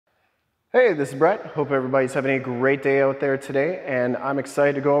Hey, this is Brett. Hope everybody's having a great day out there today, and I'm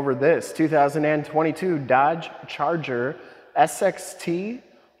excited to go over this 2022 Dodge Charger Sxt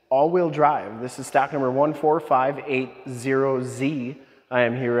all-wheel drive. This is stock number 14580Z. I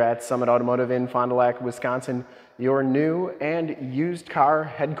am here at Summit Automotive in Fond du Lac, Wisconsin, your new and used car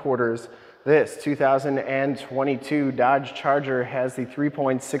headquarters. This 2022 Dodge Charger has the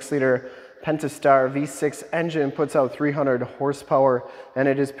 3.6-liter Pentastar V6 engine, puts out 300 horsepower, and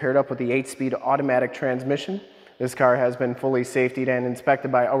it is paired up with the 8-speed automatic transmission. This car has been fully safetied and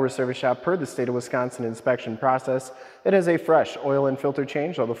inspected by our service shop per the state of Wisconsin inspection process. It has a fresh oil and filter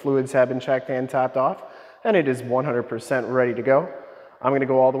change. All the fluids have been checked and topped off, and it is 100% ready to go. I'm going to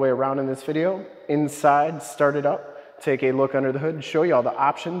go all the way around in this video, inside, start it up, take a look under the hood, show you all the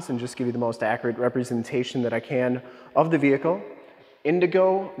options, and just give you the most accurate representation that I can of the vehicle.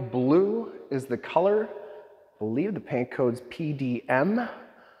 Indigo blue is the color. I believe the paint code's PDM.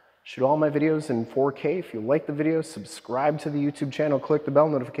 Shoot all my videos in 4K. If you like the video, subscribe to the YouTube channel, click the bell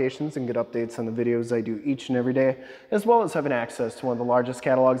notifications, and get updates on the videos I do each and every day, as well as having access to one of the largest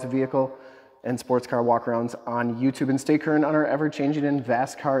catalogs of vehicle and sports car walkarounds on YouTube, and stay current on our ever-changing and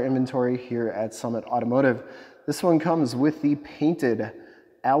vast car inventory here at Summit Automotive. This one comes with the painted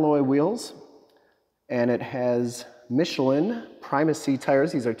alloy wheels, and it has Michelin Primacy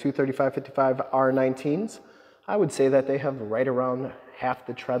tires. These are 235/55 R19s. I would say that they have right around half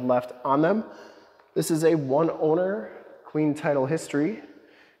the tread left on them. This is a one owner, clean title history,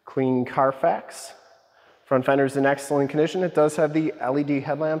 clean CARFAX. Front fender's in excellent condition. It does have the LED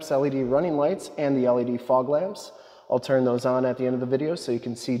headlamps, LED running lights, and the LED fog lamps. I'll turn those on at the end of the video so you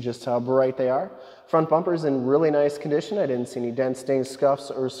can see just how bright they are. Front bumper's in really nice condition. I didn't see any dents, stains,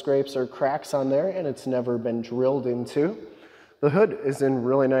 scuffs, or scrapes or cracks on there, and it's never been drilled into. The hood is in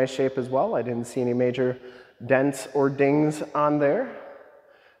really nice shape as well. I didn't see any major dents or dings on there.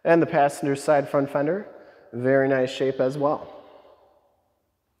 And the passenger side front fender, very nice shape as well.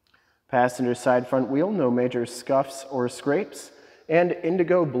 Passenger side front wheel, no major scuffs or scrapes. And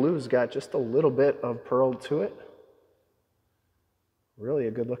indigo blue's got just a little bit of pearl to it. Really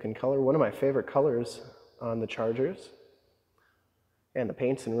a good looking color, one of my favorite colors on the Chargers. And the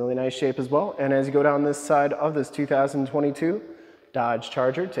paint's in really nice shape as well. And as you go down this side of this 2022 Dodge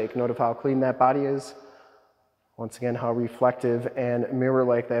Charger, take note of how clean that body is. Once again, how reflective and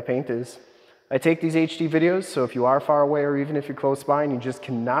mirror-like that paint is. I take these HD videos, so if you are far away or even if you're close by and you just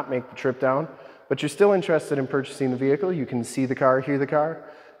cannot make the trip down, but you're still interested in purchasing the vehicle, you can see the car, hear the car,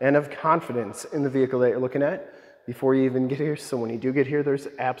 and have confidence in the vehicle that you're looking at before you even get here. So when you do get here, there's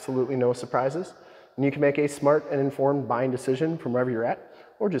absolutely no surprises. And you can make a smart and informed buying decision from wherever you're at,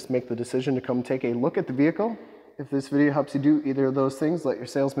 or just make the decision to come take a look at the vehicle. If this video helps you do either of those things, let your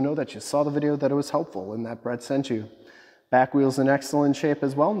salesman know that you saw the video, that it was helpful, and that Brett sent you. Back wheel's in excellent shape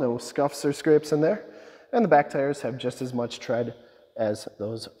as well, no scuffs or scrapes in there. And the back tires have just as much tread as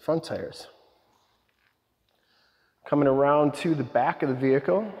those front tires. Coming around to the back of the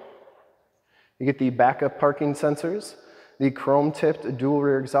vehicle, you get the backup parking sensors, the chrome-tipped dual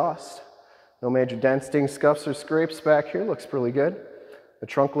rear exhaust. No major dents, dings, scuffs, or scrapes back here. Looks really good. The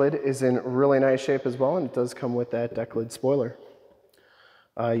trunk lid is in really nice shape as well, and it does come with that Decklid spoiler.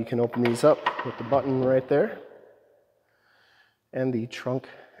 You can open these up with the button right there. And the trunk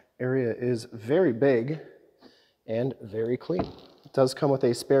area is very big and very clean. It does come with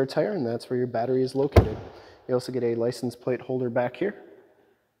a spare tire, and that's where your battery is located. You also get a license plate holder back here.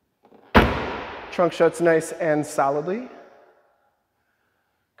 Trunk shuts nice and solidly.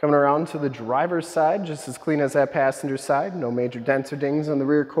 Coming around to the driver's side, just as clean as that passenger side. No major dents or dings on the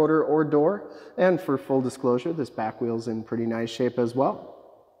rear quarter or door. And for full disclosure, this back wheel's in pretty nice shape as well.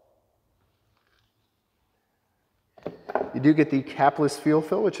 You do get the capless fuel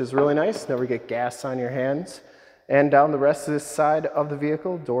fill, which is really nice. Never get gas on your hands. And down the rest of this side of the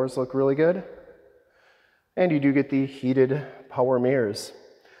vehicle, doors look really good. And you do get the heated power mirrors.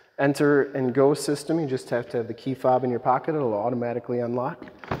 Enter and go system, you just have to have the key fob in your pocket, it'll automatically unlock.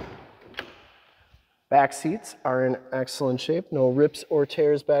 Back seats are in excellent shape, no rips or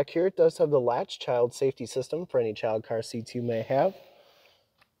tears back here. It does have the Latch child safety system for any child car seats you may have.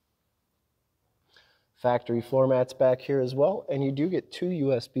 Factory floor mats back here as well, and you do get two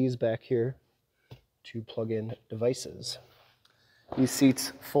USBs back here to plug in devices. These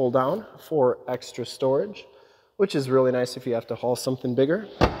seats fold down for extra storage, which is really nice if you have to haul something bigger.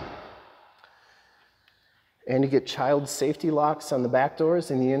 And you get child safety locks on the back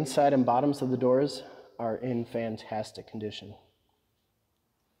doors, and the inside and bottoms of the doors are in fantastic condition.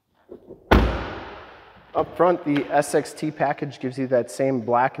 Up front, the SXT package gives you that same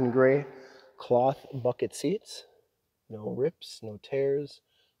black and gray cloth bucket seats. No rips, no tears,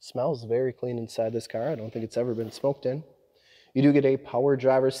 Smells very clean inside this car. I don't think it's ever been smoked in. You do get a power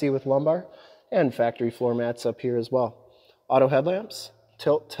driver's seat with lumbar and factory floor mats up here as well. Auto headlamps,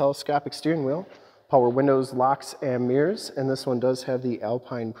 tilt telescopic steering wheel, power windows, locks, and mirrors, and this one does have the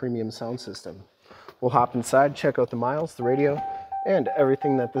Alpine premium sound system. We'll hop inside, check out the miles, the radio, and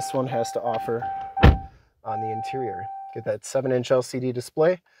everything that this one has to offer on the interior. Get that 7-inch LCD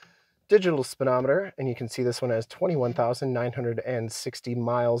display, digital speedometer, and you can see this one has 21,960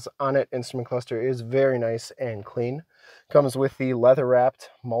 miles on it. Instrument cluster is very nice and clean. Comes with the leather-wrapped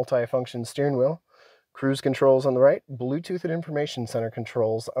multi-function steering wheel, cruise controls on the right, Bluetooth and information center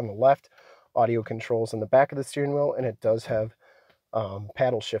controls on the left, audio controls on the back of the steering wheel, and it does have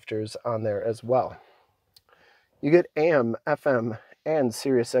paddle shifters on there as well. You get AM, FM, and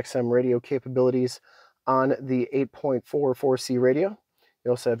Sirius XM radio capabilities on the 8.44C radio.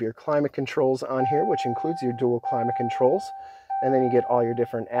 You also have your climate controls on here, which includes your dual climate controls. And then you get all your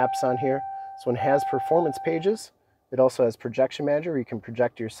different apps on here. This one has performance pages. It also has projection manager. You can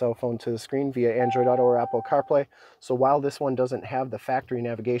project your cell phone to the screen via Android Auto or Apple CarPlay. So while this one doesn't have the factory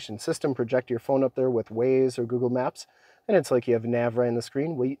navigation system, project your phone up there with Waze or Google Maps, and it's like you have nav right on the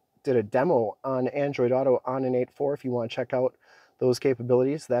screen. We did a demo on Android Auto on an 8.4 if you want to check out those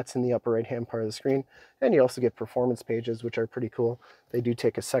capabilities. That's in the upper right hand part of the screen. And you also get performance pages, which are pretty cool. They do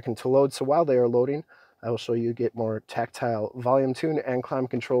take a second to load, so while they are loading, I will show you get more tactile volume tune and climate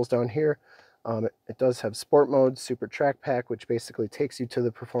controls down here. It does have sport mode, super track pack, which basically takes you to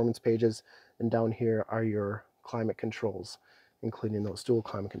the performance pages, and down here are your climate controls, including those dual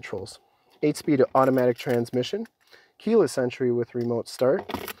climate controls. 8-speed automatic transmission, keyless entry with remote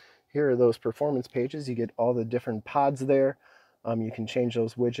start. Here are those performance pages. You get all the different pods there. You can change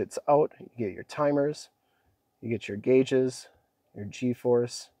those widgets out. You get your timers, you get your gauges, your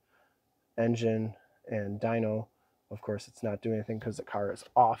G-force, engine, and dyno. Of course, it's not doing anything because the car is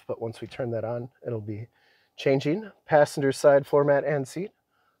off, but once we turn that on, it'll be changing. Passenger side floor mat and seat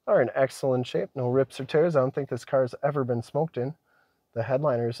are in excellent shape. No rips or tears. I don't think this car has ever been smoked in. The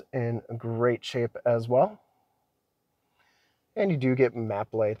headliner's in great shape as well. And you do get map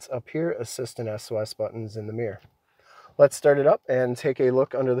lights up here, assist and SOS buttons in the mirror. Let's start it up and take a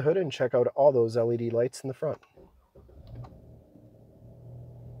look under the hood and check out all those LED lights in the front.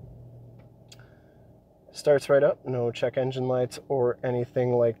 Starts right up, no check engine lights or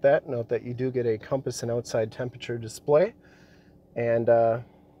anything like that. Note that you do get a compass and outside temperature display. And go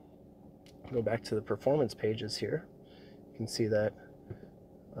back to the performance pages here. You can see that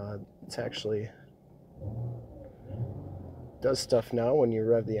it's actually does stuff now when you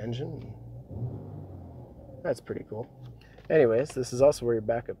rev the engine. That's pretty cool. Anyways, this is also where your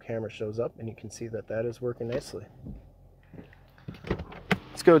backup camera shows up, and you can see that that is working nicely.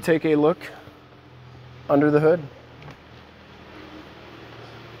 Let's go take a look under the hood.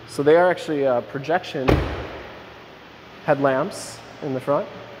 So they are actually projection headlamps in the front,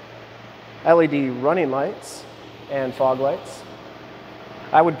 LED running lights, and fog lights.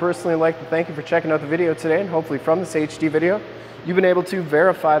 I would personally like to thank you for checking out the video today, and hopefully from this HD video, you've been able to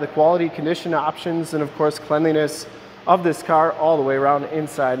verify the quality, condition options, and of course cleanliness of this car all the way around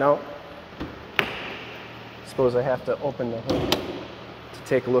inside and out. Suppose I have to open the hood to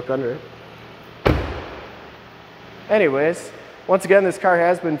take a look under it. Anyways, once again, this car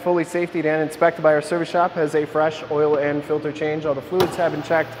has been fully safetied and inspected by our service shop, has a fresh oil and filter change. All the fluids have been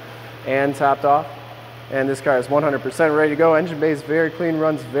checked and topped off. And this car is 100% ready to go. Engine bay is very clean,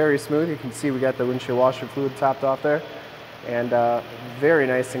 runs very smooth. You can see we got the windshield washer fluid topped off there. And very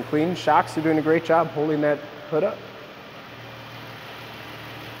nice and clean. Shocks are doing a great job holding that hood up.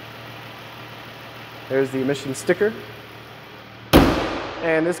 There's the emission sticker.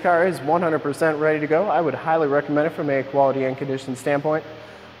 And this car is 100% ready to go. I would highly recommend it from a quality and condition standpoint.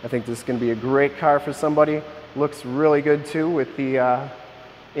 I think this is going to be a great car for somebody. Looks really good too with the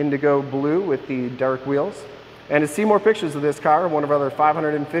indigo blue with the dark wheels. And to see more pictures of this car, one of our other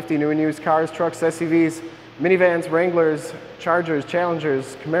 550 new and used cars, trucks, SUVs, minivans, Wranglers, Chargers,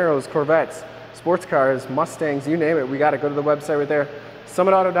 Challengers, Camaros, Corvettes, sports cars, Mustangs, you name it, we got to go to the website right there,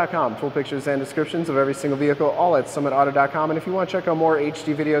 summitauto.com. Full pictures and descriptions of every single vehicle, all at summitauto.com. And if you want to check out more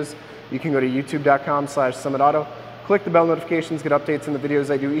HD videos, you can go to youtube.com/summitauto. Click the bell notifications, get updates on the videos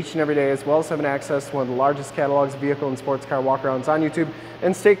I do each and every day, as well as having access to one of the largest catalogs of vehicle and sports car walkarounds on YouTube,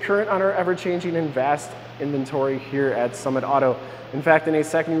 and stay current on our ever-changing and vast inventory here at Summit Auto. In fact, in a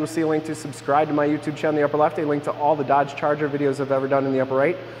second, you will see a link to subscribe to my YouTube channel in the upper left, a link to all the Dodge Charger videos I've ever done in the upper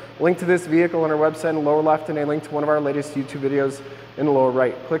right, a link to this vehicle on our website in the lower left, and a link to one of our latest YouTube videos in the lower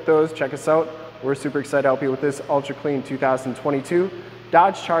right. Click those, check us out. We're super excited to help you with this ultra clean 2022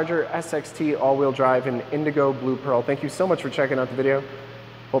 Dodge Charger SXT all-wheel drive in indigo blue pearl. Thank you so much for checking out the video.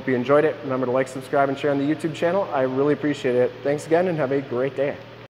 Hope you enjoyed it. Remember to like, subscribe, and share on the YouTube channel. I really appreciate it. Thanks again, and have a great day.